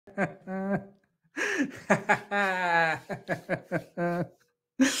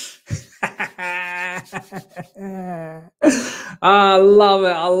I love it.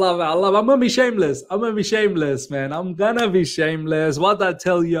 I love it. I love it. I'm gonna be shameless. I'm gonna be shameless, man. I'm gonna be shameless. What did I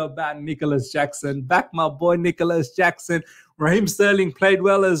tell you about Nicolas Jackson? Back my boy Nicolas Jackson. Raheem Sterling played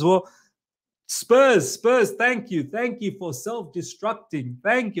well as well. Spurs, thank you. Thank you for self-destructing.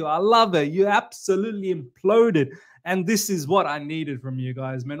 Thank you. I love it. You absolutely imploded. And this is what I needed from you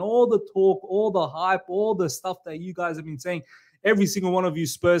guys, man. All the talk, all the hype, all the stuff that you guys have been saying, every single one of you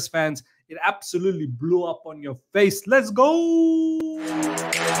Spurs fans, it absolutely blew up on your face. Let's go.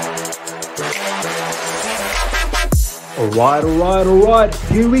 All right.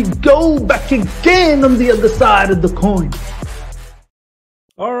 Here we go. Back again on the other side of the coin.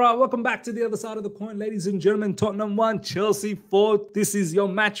 All right, welcome back to the other side of the coin, ladies and gentlemen. Tottenham 1, Chelsea 4. This is your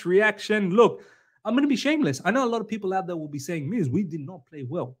match reaction. Look, I'm going to be shameless. I know a lot of people out there will be saying, Miz, we did not play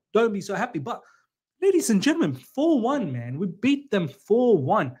well. Don't be so happy. But, ladies and gentlemen, 4-1, man. We beat them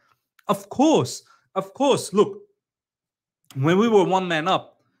 4-1. Of course. Look, when we were one man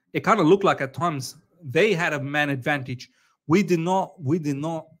up, it kind of looked like at times they had a man advantage. We did not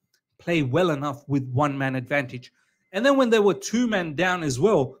play well enough with one man advantage. And then when they were two men down as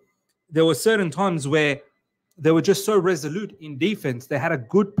well, there were certain times where they were just so resolute in defense. They had a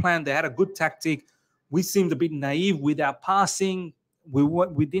good plan. They had a good tactic. We seemed a bit naive with our passing.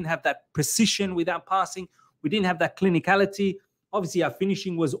 We didn't have that precision with our passing. We didn't have that clinicality. Obviously, our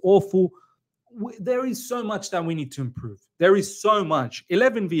finishing was awful. There is so much that we need to improve. There is so much.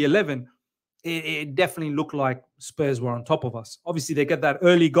 11v11, it definitely looked like Spurs were on top of us. Obviously, they get that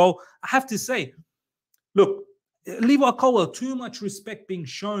early goal. I have to say, look, Levi Colwill, too much respect being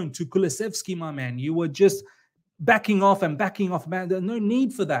shown to Kulusevski, my man. You were just backing off, man. There's no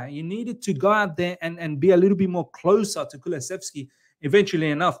need for that. You needed to go out there and be a little bit more closer to Kulusevski. Eventually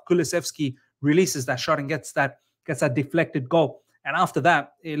enough, Kulusevski releases that shot and gets that deflected goal. And after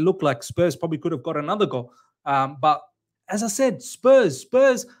that, it looked like Spurs probably could have got another goal. But as I said, Spurs,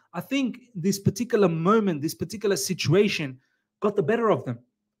 I think this particular moment, this particular situation got the better of them.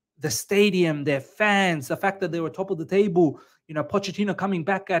 The stadium, their fans, the fact that they were top of the table, you know, Pochettino coming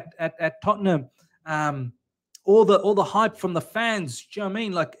back at Tottenham, all the hype from the fans. Do you know what I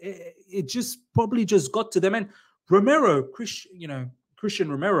mean? Like it just probably just got to them. And Romero, Christian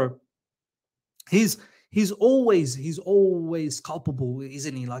Romero, he's always culpable,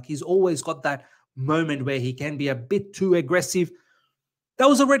 isn't he? Like he's always got that moment where he can be a bit too aggressive. That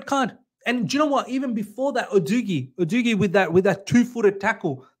was a red card. And do you know what? Even before that, Odugi with that two-footed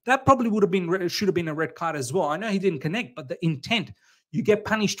tackle, that probably should have been a red card as well. I know he didn't connect, but the intent, you get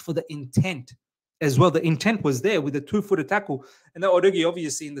punished for the intent as well. The intent was there with the two-footed tackle. And then Odugi,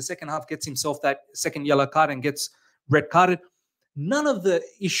 obviously, in the second half, gets himself that second yellow card and gets red carded. None of the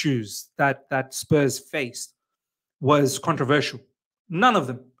issues that Spurs faced was controversial. None of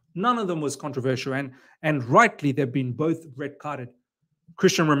them was controversial. And rightly, they've been both red carded.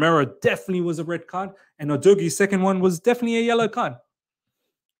 Christian Romero definitely was a red card, and Odugi's second one was definitely a yellow card.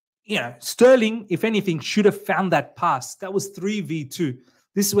 Yeah, Sterling, if anything, should have found that pass. That was 3v2.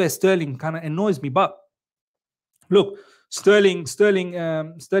 This is where Sterling kind of annoys me. But look, Sterling was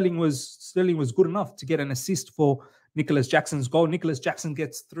good enough to get an assist for Nicolas Jackson's goal. Nicolas Jackson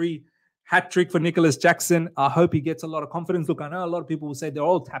gets 3. Hat-trick for Nicolas Jackson. I hope he gets a lot of confidence. Look, I know a lot of people will say they're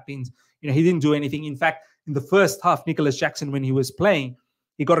all tap-ins. You know, he didn't do anything. In fact, in the first half, Nicolas Jackson, when he was playing,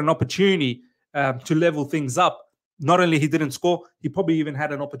 he got an opportunity to level things up. Not only he didn't score, he probably even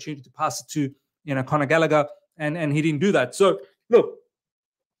had an opportunity to pass it to, you know, Conor Gallagher, and he didn't do that. So, look,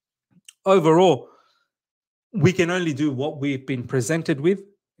 overall, we can only do what we've been presented with.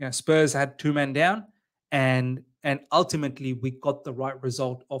 You know, Spurs had 2 men down, and ultimately we got the right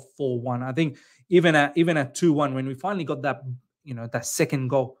result of 4-1. I think even at 2-1, when we finally got that, you know, that second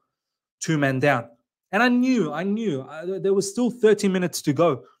goal, 2 men down. And I knew there was still 30 minutes to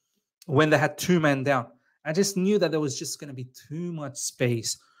go when they had 2 men down. I just knew that there was just going to be too much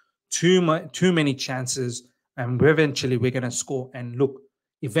space, too many chances, and eventually we're going to score. And look,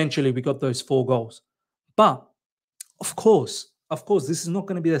 eventually we got those 4 goals. But of course, this is not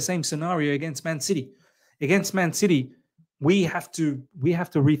going to be the same scenario against Man City. Against Man City, we have to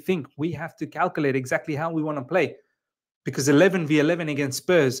rethink. We have to calculate exactly how we want to play, because 11v11 against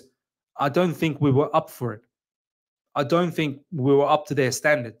Spurs, I don't think we were up for it. I don't think we were up to their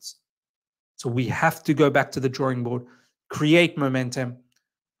standards. So we have to go back to the drawing board, create momentum,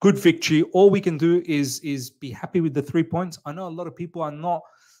 good victory. All we can do is be happy with the 3 points. I know a lot of people are not.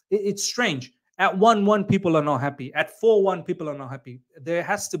 It's strange. At 1-1, people are not happy. At 4-1, people are not happy. There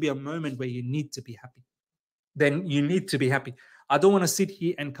has to be a moment where you need to be happy. Then you need to be happy. I don't want to sit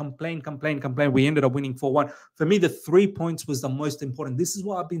here and complain. We ended up winning 4-1. For me, the 3 points was the most important. This is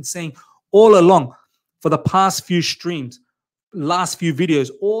what I've been saying all along for the past few streams, last few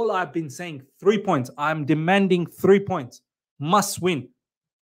videos. All I've been saying, 3 points. I'm demanding 3 points. Must win.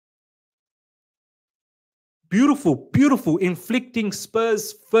 Beautiful, beautiful. Inflicting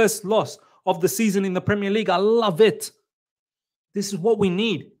Spurs' first loss of the season in the Premier League. I love it. This is what we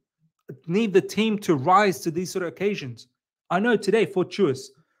need. Need the team to rise to these sort of occasions. I know today,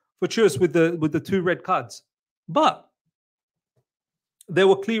 fortuitous with the 2 red cards, but there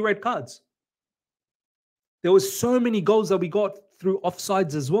were clear red cards. There was so many goals that we got through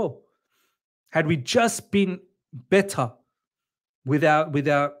offsides as well. Had we just been better with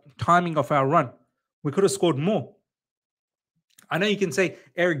our timing of our run, we could have scored more. I know you can say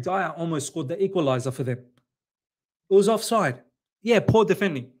Eric Dyer almost scored the equalizer for them. It was offside. Yeah, poor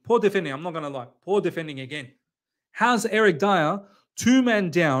defending. Poor defending. I'm not going to lie. Poor defending again. How's Eric Dyer, 2-man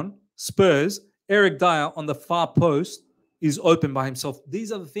down, Spurs, Eric Dyer on the far post is open by himself.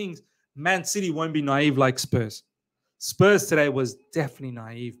 These are the things. Man City won't be naive like Spurs. Spurs today was definitely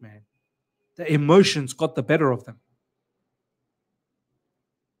naive, man. The emotions got the better of them.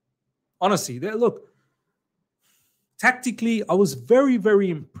 Honestly, look, tactically, I was very, very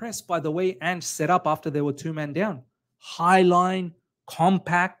impressed by the way Ange set up after they were 2-man down. High line,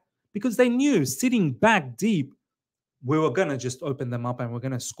 compact, because they knew sitting back deep, we were going to just open them up and we're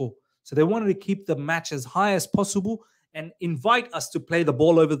going to score. So they wanted to keep the match as high as possible and invite us to play the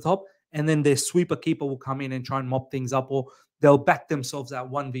ball over the top, and then their sweeper keeper will come in and try and mop things up, or they'll back themselves at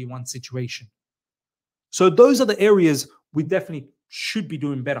 1v1 situation. So those are the areas we definitely should be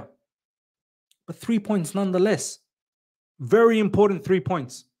doing better. But 3 points nonetheless. Very important 3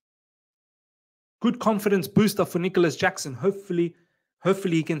 points. Good confidence booster for Nicolas Jackson. Hopefully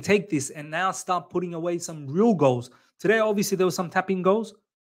he can take this and now start putting away some real goals. Today, obviously, there were some tapping goals.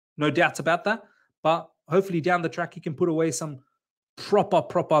 No doubts about that. But hopefully down the track, he can put away some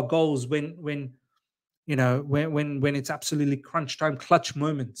proper goals when it's absolutely crunch time, clutch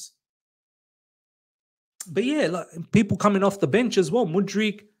moments. But yeah, like, people coming off the bench as well.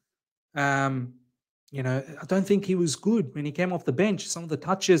 Mudryk, I don't think he was good when he came off the bench. Some of the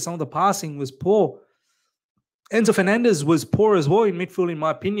touches, some of the passing was poor. Enzo Fernandez was poor as well in midfield, in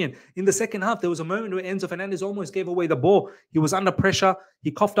my opinion. In the second half, there was a moment where Enzo Fernandez almost gave away the ball. He was under pressure.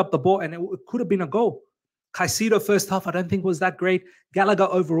 He coughed up the ball, and it could have been a goal. Caicedo first half, I don't think was that great. Gallagher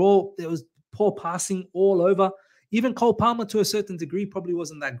overall, there was poor passing all over. Even Cole Palmer, to a certain degree, probably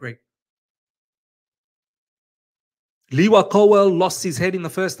wasn't that great. Lewa Colwell lost his head in the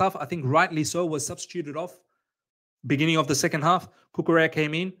first half. I think rightly so, was substituted off. Beginning of the second half, Cucurella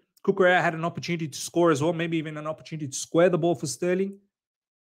came in. Cucurella had an opportunity to score as well, maybe even an opportunity to square the ball for Sterling.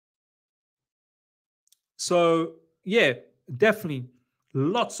 So, yeah, definitely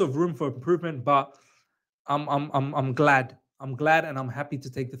lots of room for improvement, but I'm glad. I'm glad and I'm happy to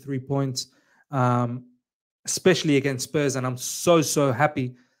take the 3 points, especially against Spurs. And I'm so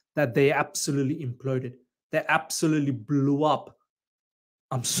happy that they absolutely imploded. They absolutely blew up.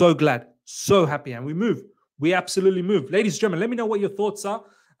 I'm so glad, so happy. And we move. We absolutely move. Ladies and gentlemen, let me know what your thoughts are.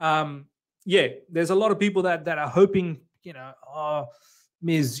 Yeah, there's a lot of people that are hoping,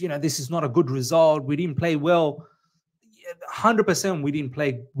 Miz, this is not a good result. We didn't play well. 100% we didn't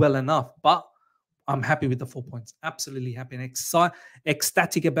play well enough, but I'm happy with the 4 points. Absolutely happy and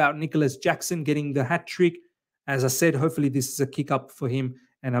ecstatic about Nicolas Jackson getting the hat-trick. As I said, hopefully this is a kick up for him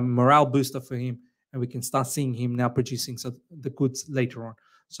and a morale booster for him, and we can start seeing him now producing the goods later on.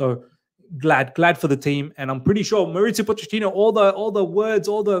 So glad for the team, and I'm pretty sure Mauricio Pochettino, all the words,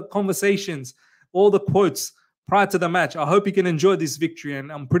 all the conversations, all the quotes prior to the match, I hope you can enjoy this victory,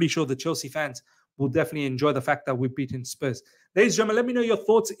 and I'm pretty sure the Chelsea fans will definitely enjoy the fact that we've beaten Spurs. Ladies and gentlemen, let me know your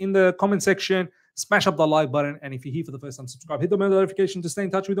thoughts in the comment section. Smash up the like button, and if you're here for the first time, subscribe. Hit the bell notification to stay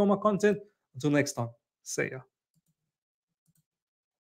in touch with all my content. Until next time, see ya.